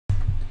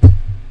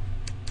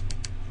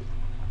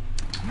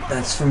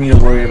That's for me to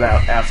worry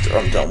about after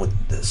I'm done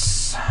with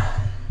this.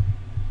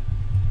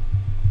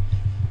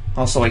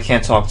 Also, I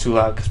can't talk too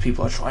loud because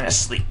people are trying to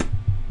sleep.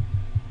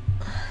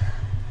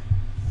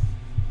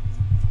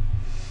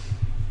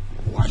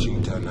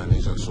 Washington and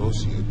his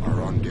associate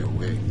are on their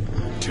way.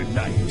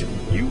 Tonight,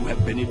 you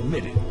have been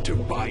admitted to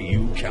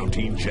Bayou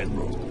County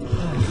General.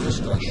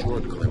 Mr.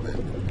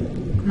 Short-Clement,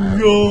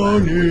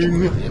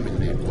 Yawning.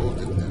 eliminate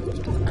both of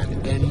them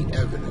and any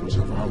evidence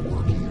of our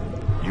work here.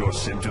 Your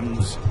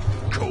symptoms?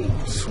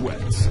 Cold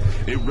sweats,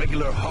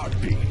 irregular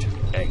heartbeat,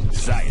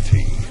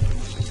 anxiety.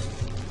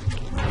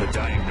 The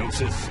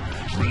diagnosis?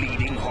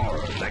 Bleeding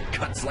horror that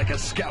cuts like a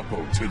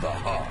scalpel to the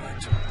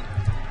heart.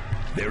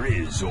 There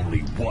is only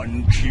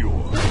one cure. A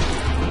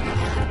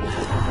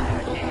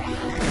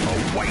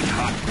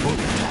white-hot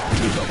bullet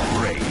to the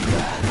brain.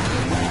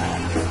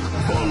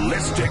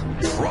 Ballistic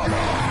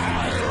trauma.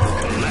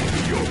 Collect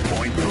your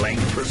point-blank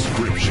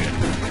prescription.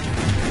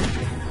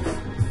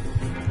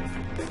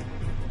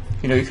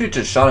 You know, you could have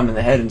just shot him in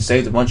the head and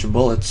saved a bunch of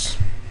bullets.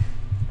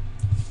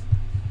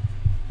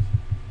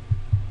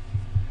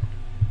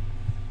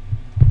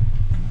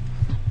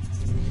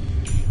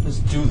 Let's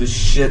do this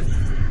shit.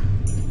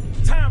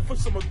 Time for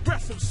some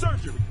aggressive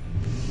surgery.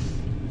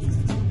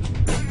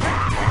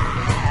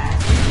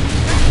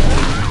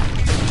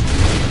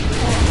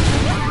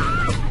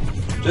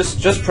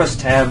 Just press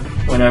tab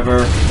whenever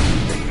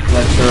you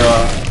enter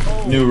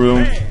a new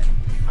room, Man,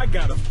 I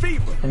got a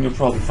fever. and you'll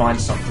probably find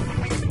something.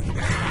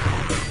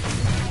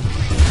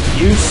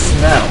 You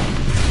smell.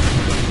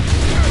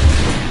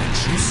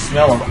 You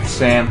smell him,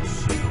 Sam.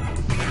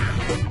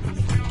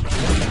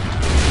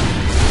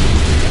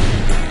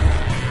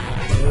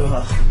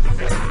 Ugh.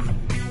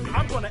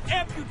 I'm gonna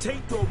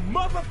amputate your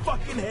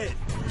motherfucking head.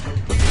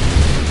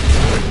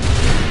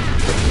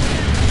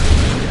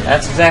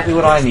 That's exactly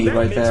what I need That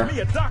right makes there. me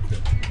a doctor.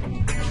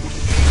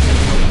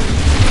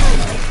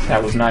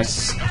 That was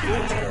nice.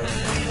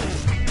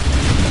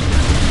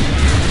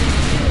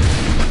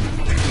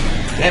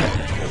 Damn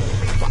it.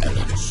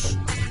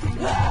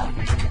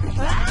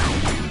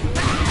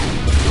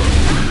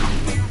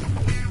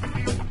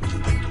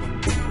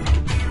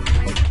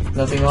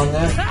 Nothing on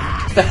there?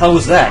 What the hell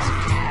was that?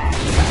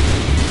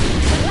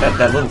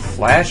 That little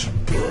flash?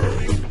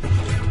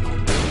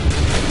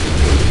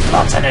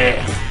 Botany!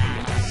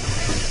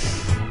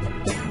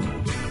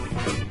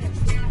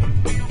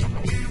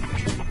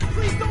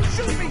 Please don't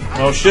shoot me.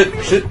 Oh shit,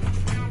 shit.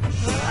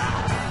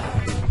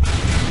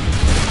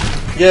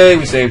 Yay,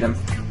 we saved him.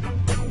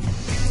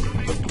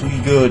 We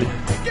good.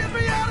 Get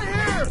me out of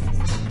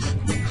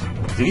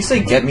here. Did he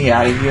say get me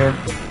out of here?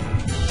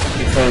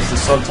 Because the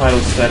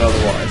subtitles said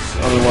otherwise.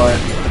 Otherwise,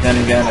 but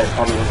then again, I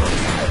probably wasn't.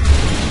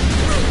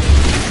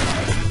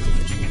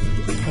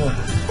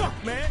 Fuck,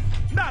 man.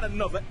 Not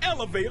another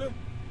elevator.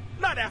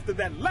 Not after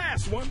that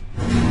last one.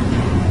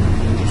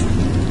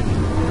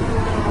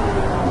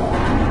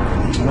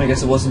 I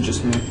guess it wasn't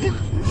just me.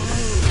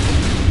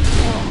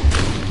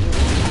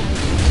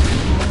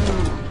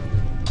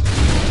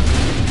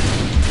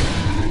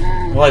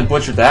 Well, I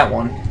butchered that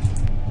one.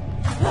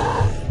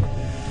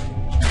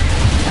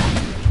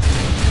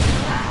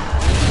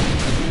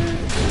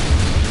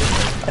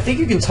 I think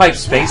you can type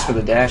space for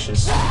the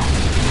dashes.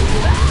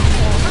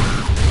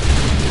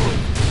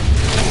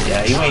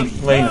 Yeah, you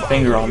ain't laying a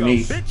finger on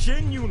me. Bitch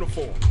in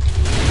uniform.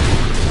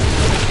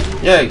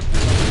 Yay!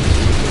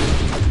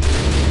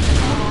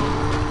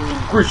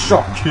 Great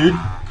shot, kid!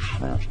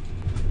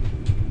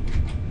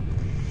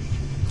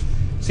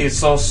 See,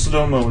 it's all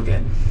slow-mo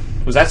again.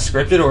 Was that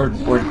scripted,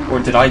 or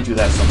did I do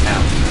that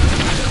somehow?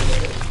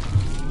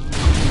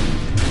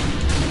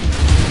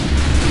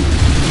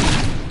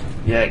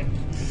 Yay.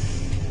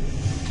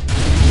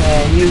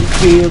 Can you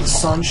feel the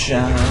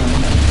sunshine?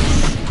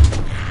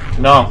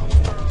 No.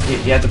 You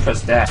had to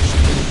press dash.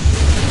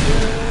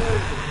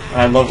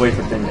 I love Wait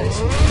for Thin Days.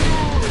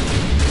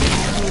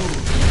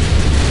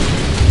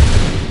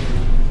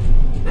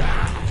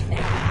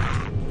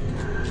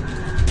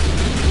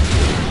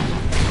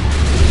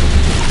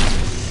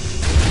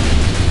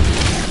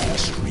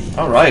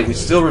 Alright, we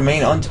still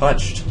remain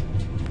untouched.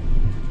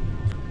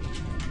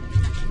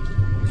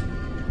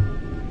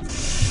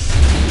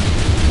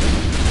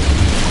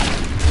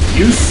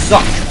 You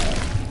suck!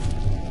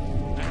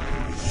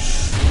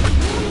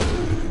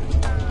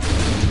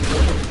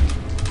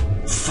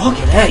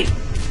 Fucking hey!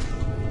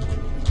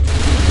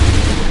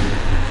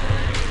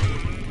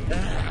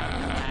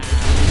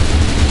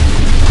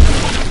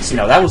 See,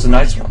 now that was a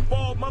nice one.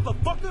 Ball,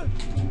 motherfucker.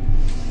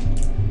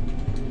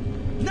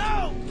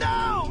 No,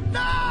 no,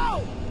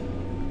 no!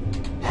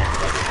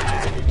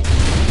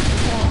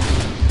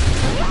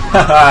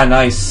 Haha,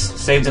 nice.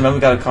 Saved him and we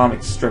got a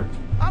comic strip.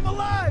 I'm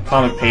alive.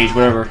 Comic page,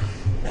 whatever.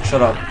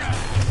 Shut up.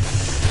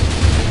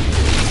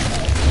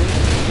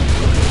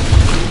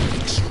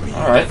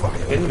 Alright,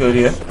 getting good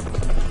here.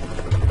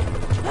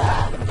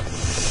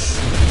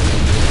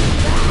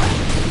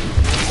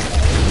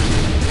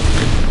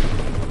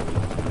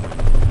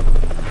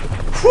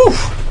 Whew!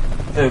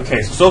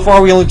 Okay, so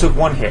far we only took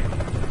one hit.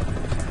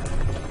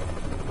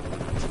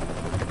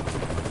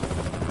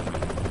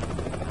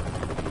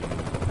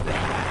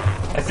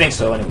 I think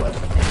so, anyway.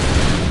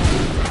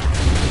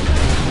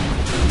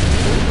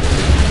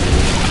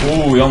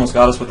 Ooh, he almost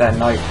got us with that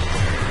knife.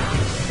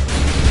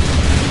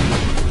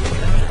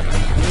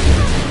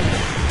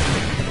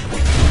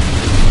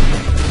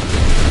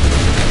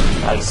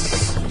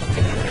 Nice.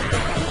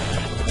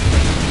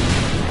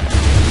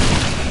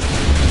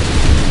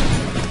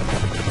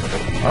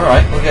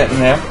 Alright, we're getting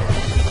there.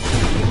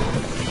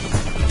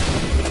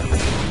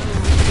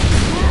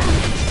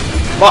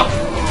 Fuck!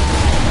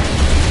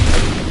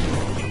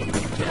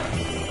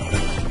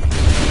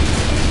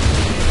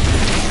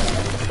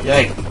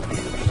 Yay.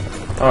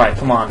 Alright,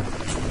 come on.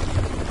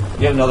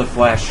 You have another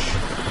flash.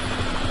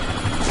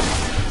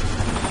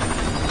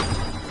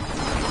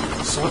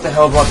 So what the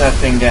hell brought that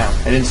thing down?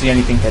 I didn't see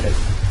anything hit it.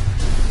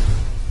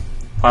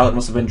 Pilot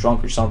must have been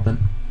drunk or something.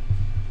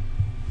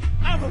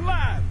 I'm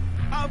alive!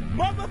 I'm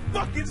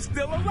motherfucking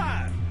still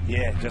alive!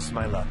 Yeah, just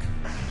my luck.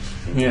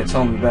 Yeah,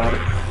 tell me about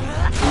it.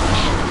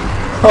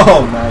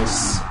 Oh,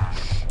 nice.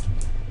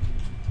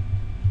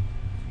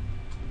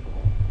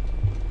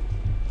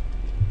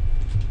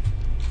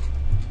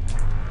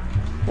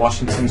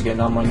 Washington's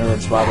getting on my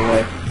nerves, by the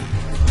way.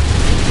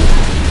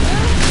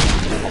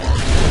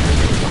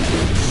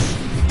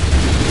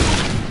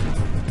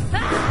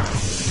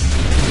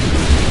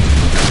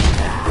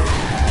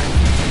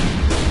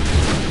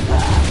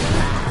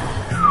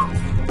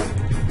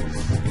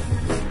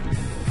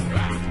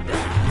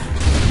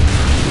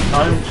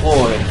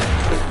 Unemployed.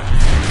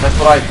 That's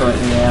what I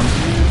currently am.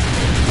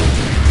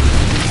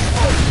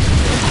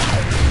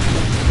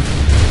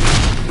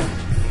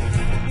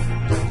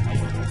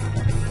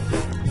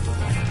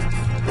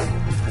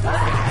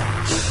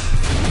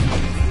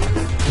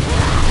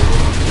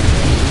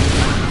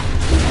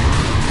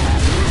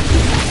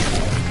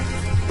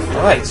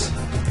 Alright.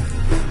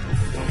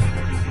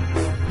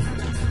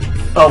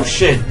 Oh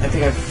shit, I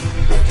think I've...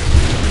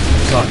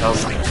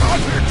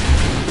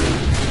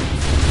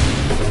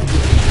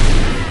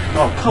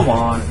 Oh, come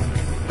on.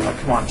 Oh,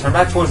 come on, turn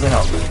back towards the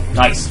hill.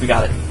 Nice, we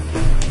got it.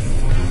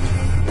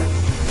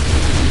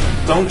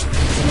 Don't do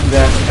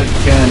that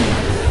again.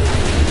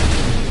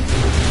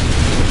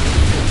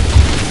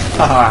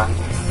 Haha.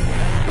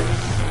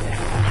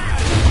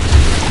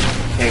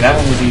 Okay, that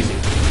one was easy.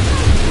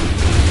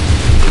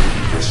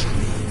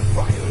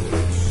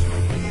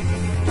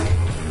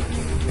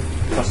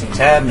 Pressing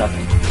tab,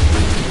 nothing.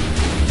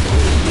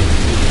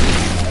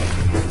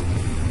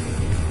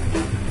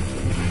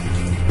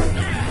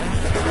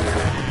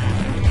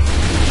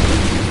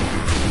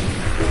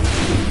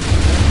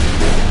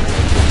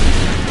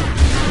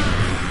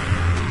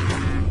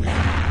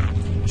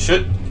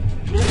 Shit.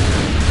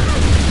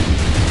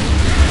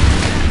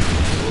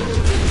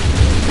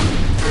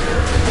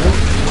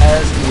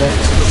 Has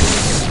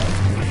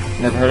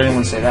legs. Never heard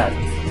anyone say that.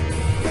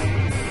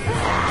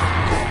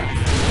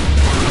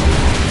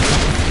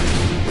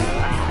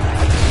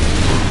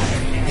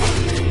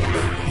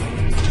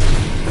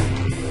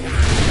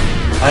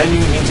 I didn't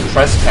even mean to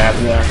press tab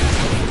there.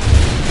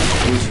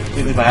 It was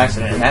completely by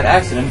accident, and that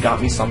accident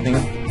got me something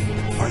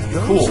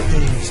cool.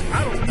 Things,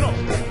 I don't know,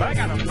 but I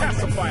got a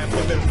pacifier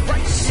for them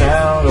right.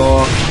 Sound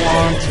or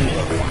quantity.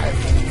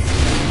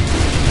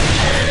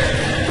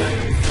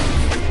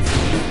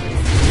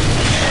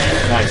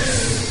 Nice.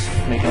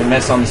 Making a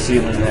mess on the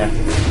ceiling there.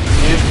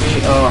 Give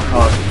me a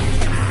hug.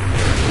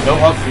 No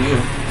hug for you.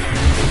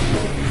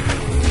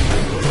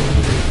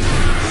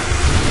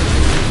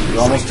 You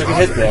almost took a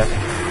hit there.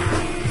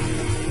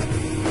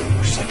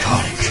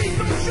 Psychotic.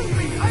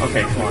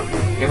 Okay, come on.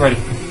 Get ready.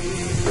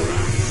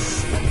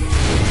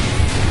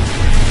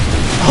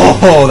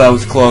 Oh, that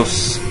was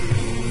close.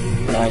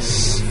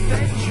 Nice.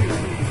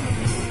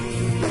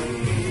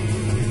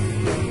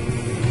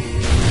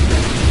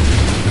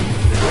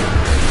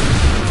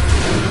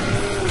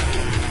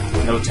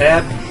 No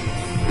tab.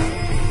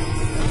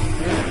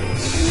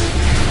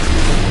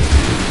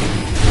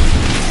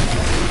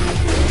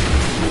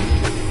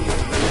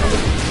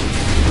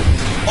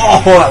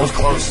 Oh, that was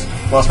close.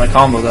 Lost my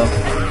combo though.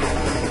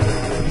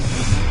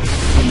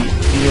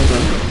 Feel the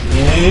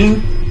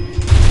pain.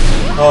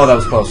 Oh, that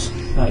was close.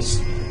 Nice.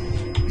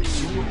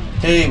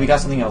 Hey, we got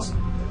something else.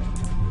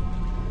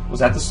 Was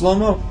that the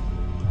slow-mo?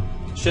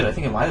 Shit, I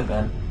think it might have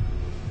been.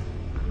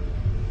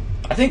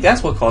 I think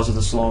that's what caused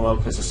the slow-mo,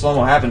 because the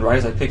slow-mo happened right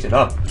as I picked it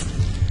up.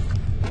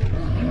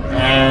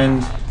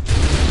 And...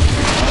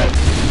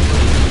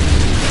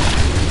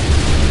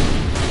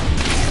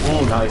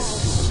 oh,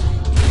 nice.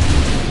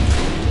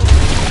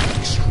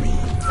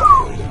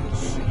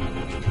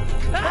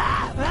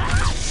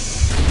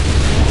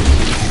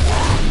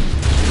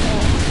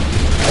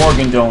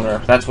 Organ donor.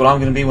 That's what I'm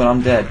gonna be when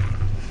I'm dead.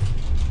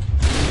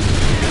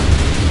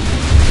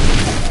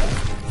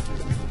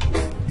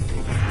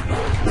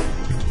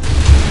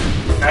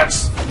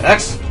 X.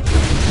 X.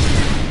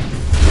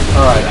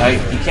 Alright,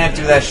 you can't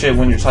do that shit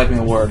when you're typing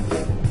a word.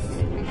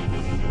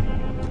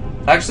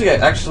 Actually,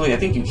 I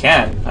think you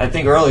can. I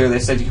think earlier they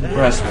said you can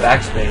press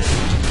backspace.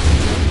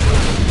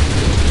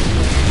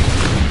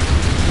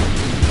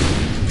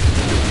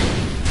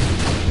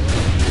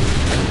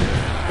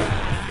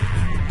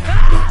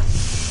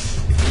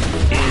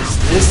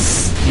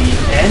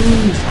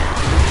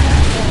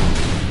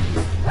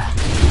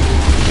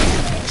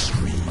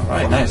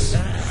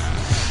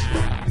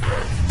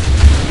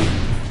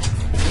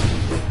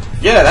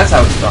 Yeah, that's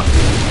how it's done.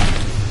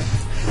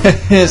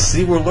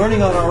 See, we're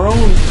learning on our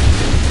own.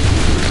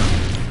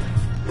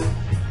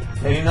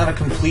 Maybe not a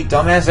complete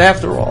dumbass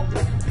after all.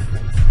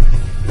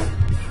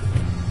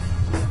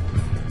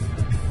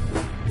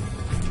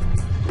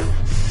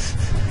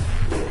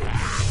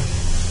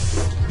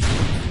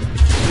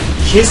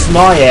 Kiss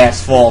my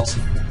asphalt.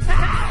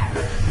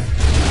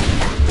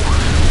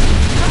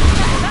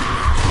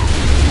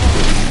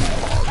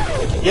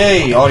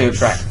 Yay, audio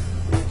track.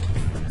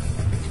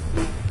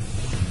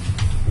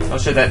 Oh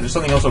shit, there's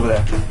something else over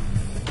there.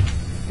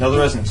 No,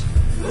 there isn't.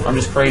 I'm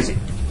just crazy.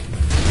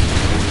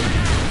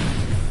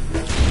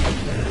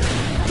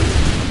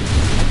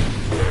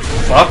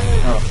 Fuck.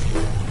 Oh.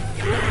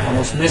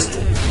 Almost missed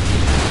it.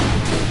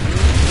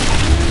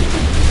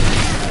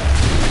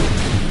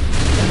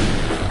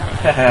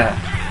 Haha.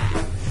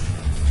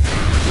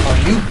 Are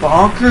you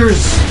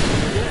bonkers?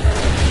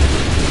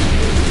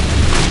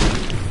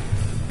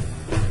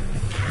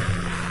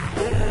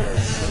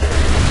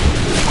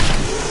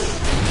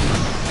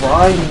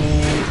 Try me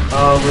a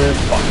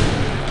rebuttal.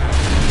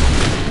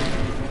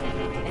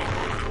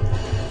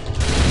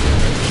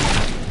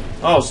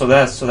 Oh, so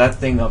that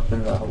thing up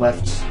in the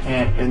left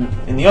hand,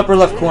 in the upper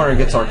left corner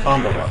gets our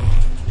combo up.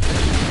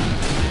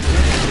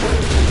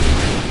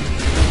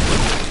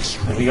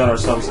 And we got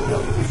ourselves a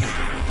kill.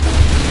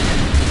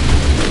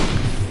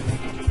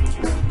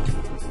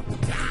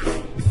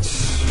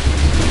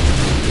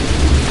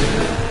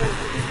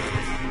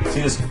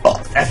 See this?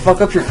 Oh, that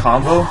fuck up your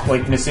combo?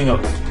 Like missing a.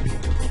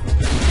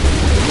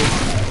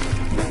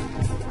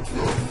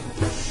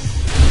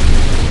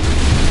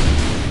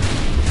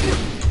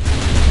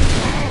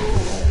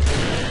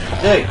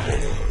 Hey,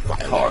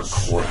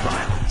 hardcore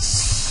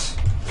violence.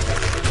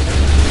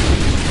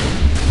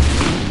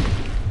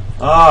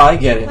 Ah, I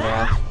get it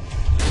now.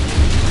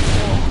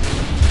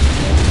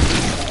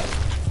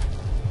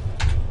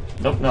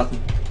 Nope, nothing.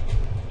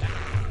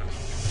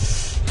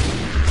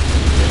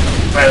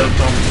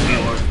 Welcome to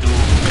your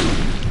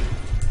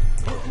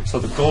doom. So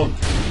the gold.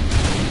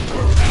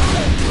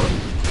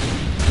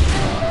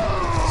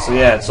 So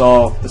yeah, it's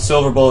all the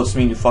silver bullets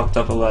mean you fucked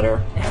up a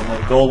letter,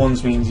 and the gold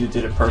ones means you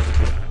did it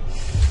perfectly.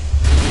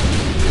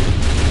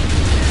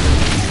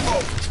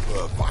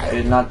 I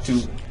did not do.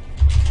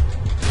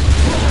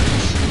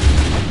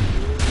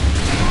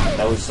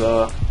 That was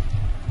oh,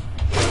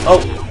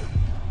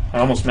 I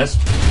almost missed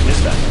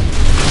that.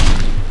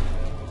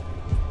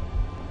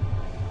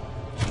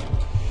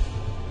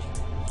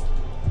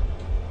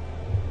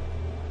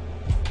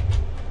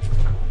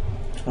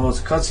 Well, it's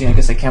a cutscene. I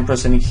guess I can't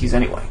press any keys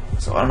anyway,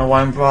 so I don't know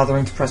why I'm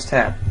bothering to press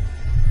tab.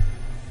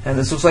 And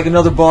this looks like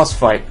another boss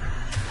fight.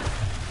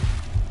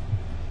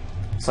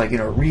 It's like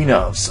an arena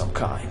of some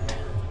kind.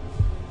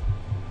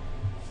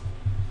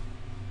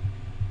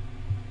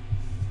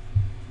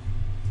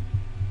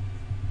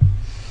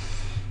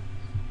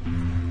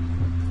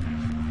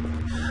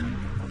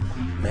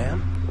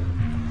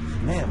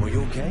 Ma'am, are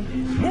you okay?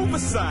 Move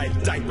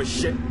aside, diaper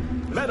shit.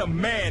 Let a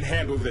man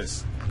handle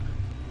this.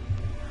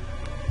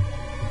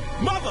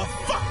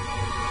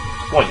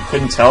 Motherfucker! What, you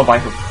couldn't tell by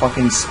her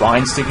fucking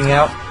spine sticking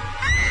out?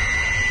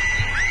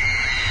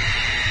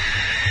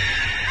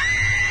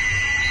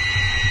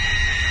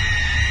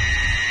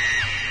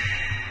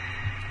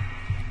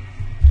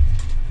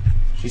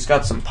 She's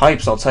got some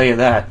pipes, I'll tell you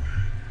that.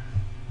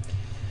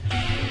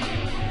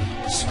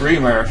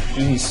 Screamer,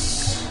 jeez.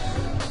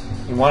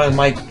 You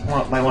might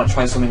want to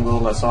try something a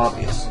little less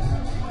obvious.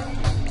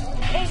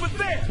 Over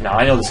there! Now,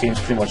 I know this game's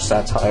pretty much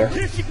satire.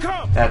 Here she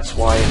comes! That's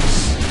why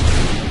it's...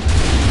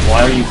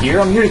 Why are you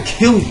here? I'm here to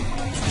kill you,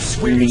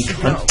 screaming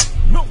cunt.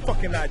 No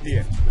fucking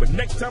idea. But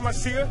next time I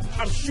see her,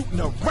 I'm shooting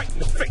her right in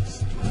the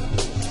face.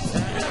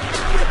 Where the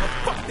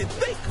fuck did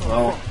they come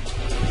Well...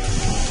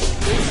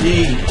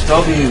 T,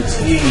 W,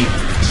 T, Q,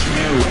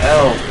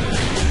 L...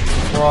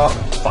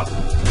 Fuck.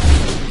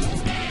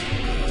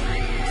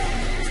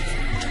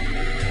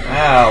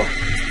 Ow.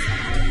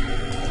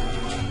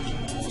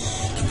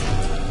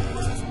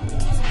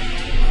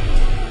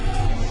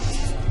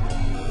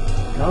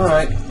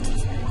 Alright.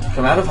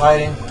 Come out of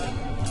hiding.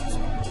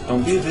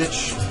 Don't be a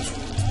bitch.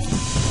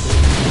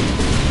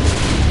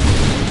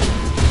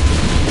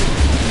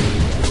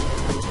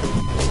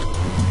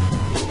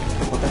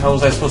 What the hell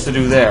was I supposed to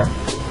do there?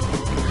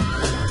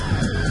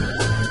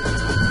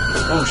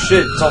 Oh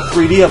shit, it's all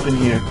 3D up in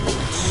here.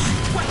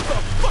 What the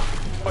fuck?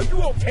 Are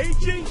you okay,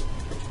 G?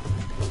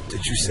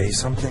 Did you say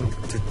something,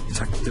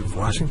 Detective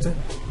Washington?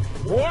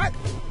 What?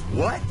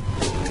 What?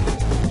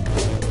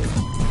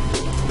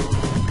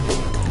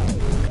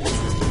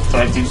 So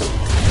I do.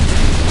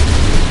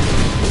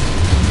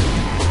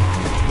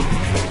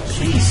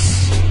 Jeez.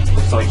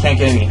 So I can't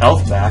get any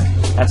health back.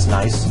 That's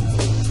nice.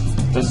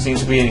 Doesn't seem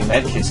to be any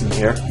medkits in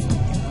here.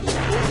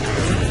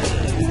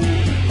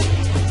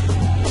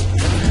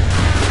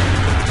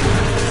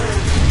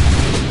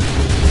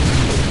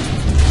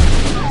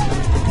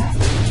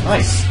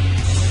 Nice.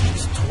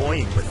 She's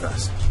toying with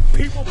us.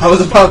 I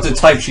was about to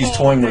type she's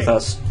toying with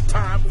us.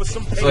 Time for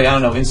some So I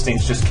don't know,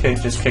 instincts just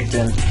kicked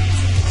in.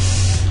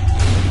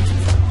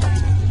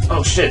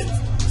 Oh shit!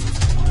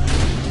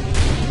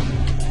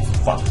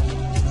 Fuck.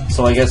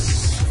 So I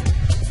guess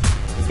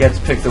you get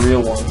to pick the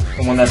real one.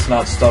 The one that's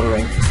not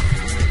stuttering.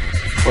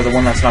 Or the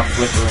one that's not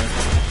flickering.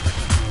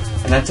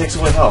 And that takes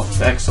away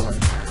health.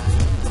 Excellent.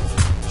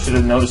 Should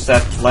have noticed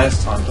that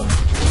last time, though.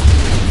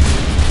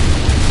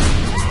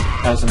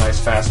 That was a nice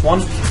fast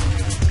one.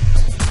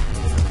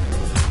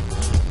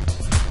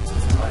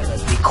 Alright,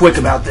 let's be quick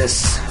about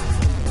this.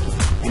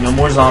 You know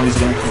more zombies are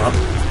gonna come up.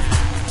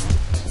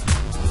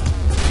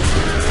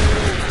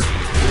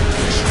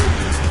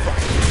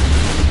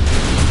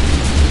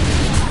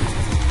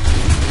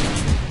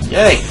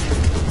 Yay!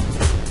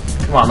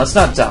 Come on, let's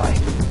not die.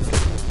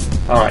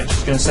 Alright,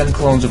 she's gonna send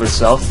clones of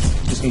herself.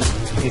 Just needs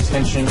to pay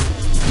attention.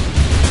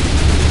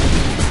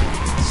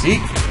 See?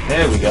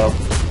 There we go.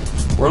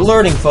 We're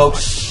learning,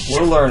 folks.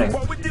 We're learning.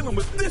 While we're dealing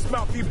with this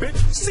mouthy bitch,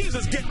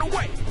 Caesar's getting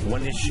away.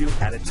 One issue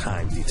at a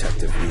time,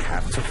 Detective. We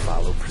have to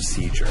follow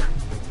procedure.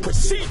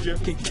 Procedure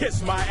can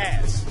kiss my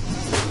ass.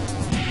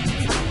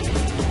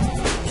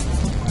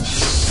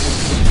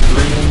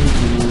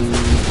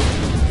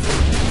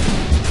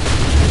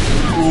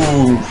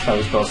 Ooh, that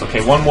was close.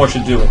 Okay, one more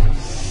should do it.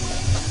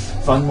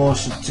 One more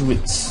should do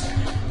it.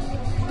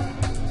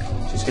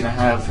 She's gonna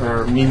have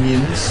her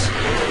minions.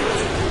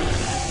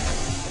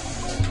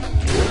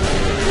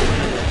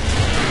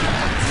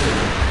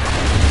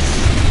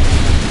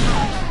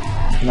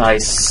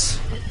 Nice.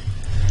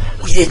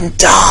 We didn't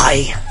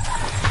die!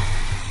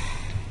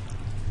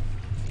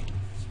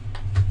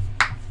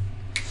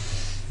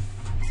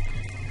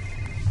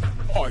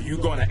 Are you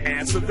gonna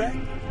answer that?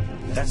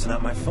 That's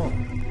not my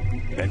phone.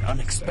 An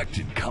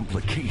unexpected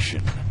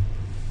complication.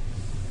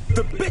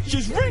 The bitch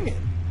is ringing.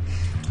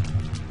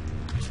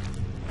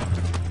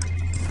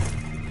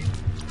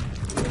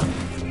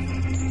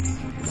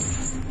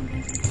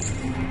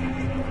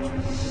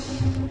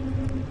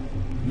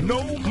 No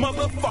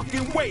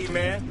motherfucking way,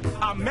 man.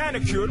 I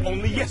manicured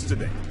only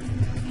yesterday.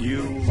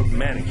 You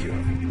manicure.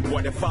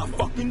 What if I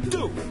fucking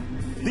do?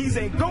 These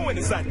ain't going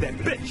inside that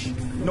bitch.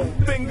 No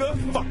finger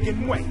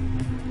fucking way.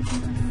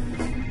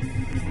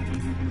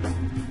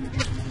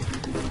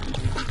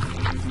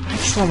 I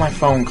just want my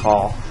phone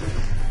call.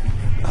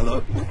 Hello?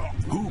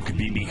 Who could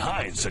be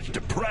behind such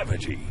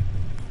depravity?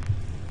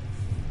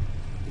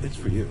 It's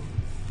for you.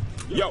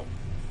 Yo,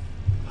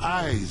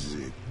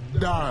 Isaac,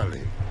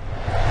 darling,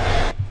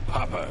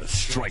 Papa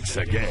strikes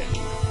again.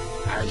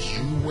 as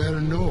you well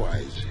know,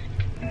 Isaac,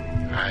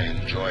 I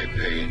enjoy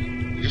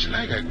pain. It's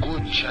like a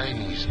good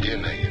Chinese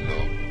dinner, you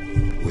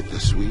know, with the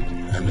sweet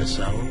and the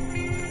sour.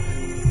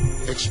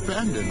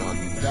 Expanding on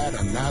that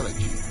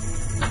analogy,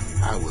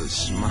 I will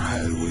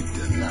smile with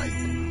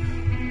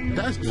delight.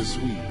 That's the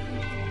sweet,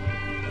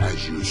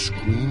 as you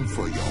scream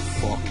for your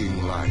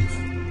fucking life.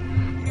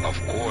 Of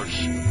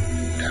course,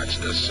 that's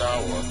the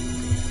sour.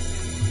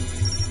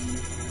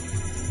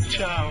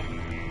 Ciao.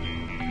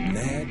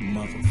 Mad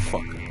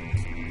motherfucker.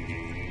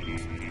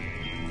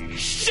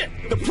 shit,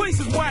 the place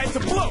is wired to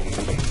blow.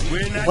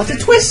 We're not What a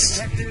dead,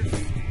 twist!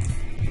 Detective.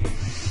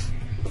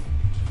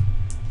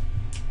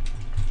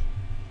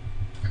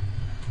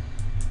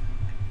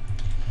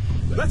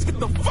 Let's get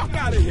the fuck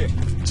out of here.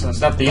 So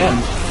that's not the end.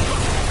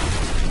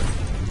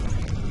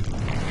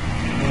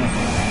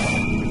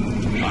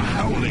 A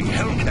howling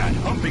hellcat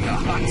humping a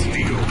hot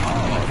steel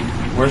hog.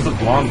 Where's the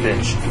blonde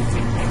bitch?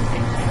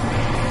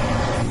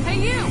 Hey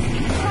you!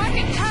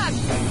 Rocket Cub!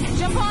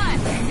 Jump on!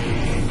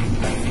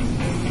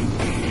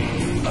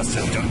 A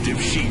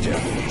seductive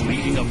she-devil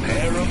leading a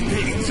pair of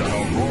pigs on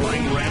a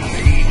roaring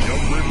rampage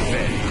of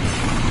revenge.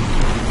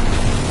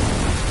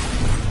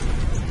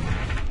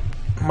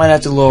 Might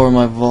have to lower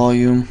my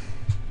volume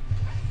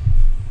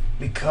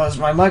because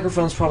my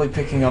microphone's probably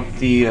picking up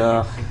the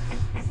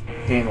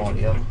game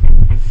audio.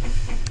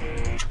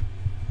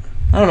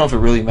 I don't know if it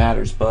really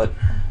matters, but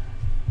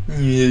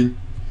yeah.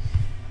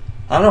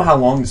 I don't know how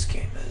long this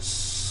game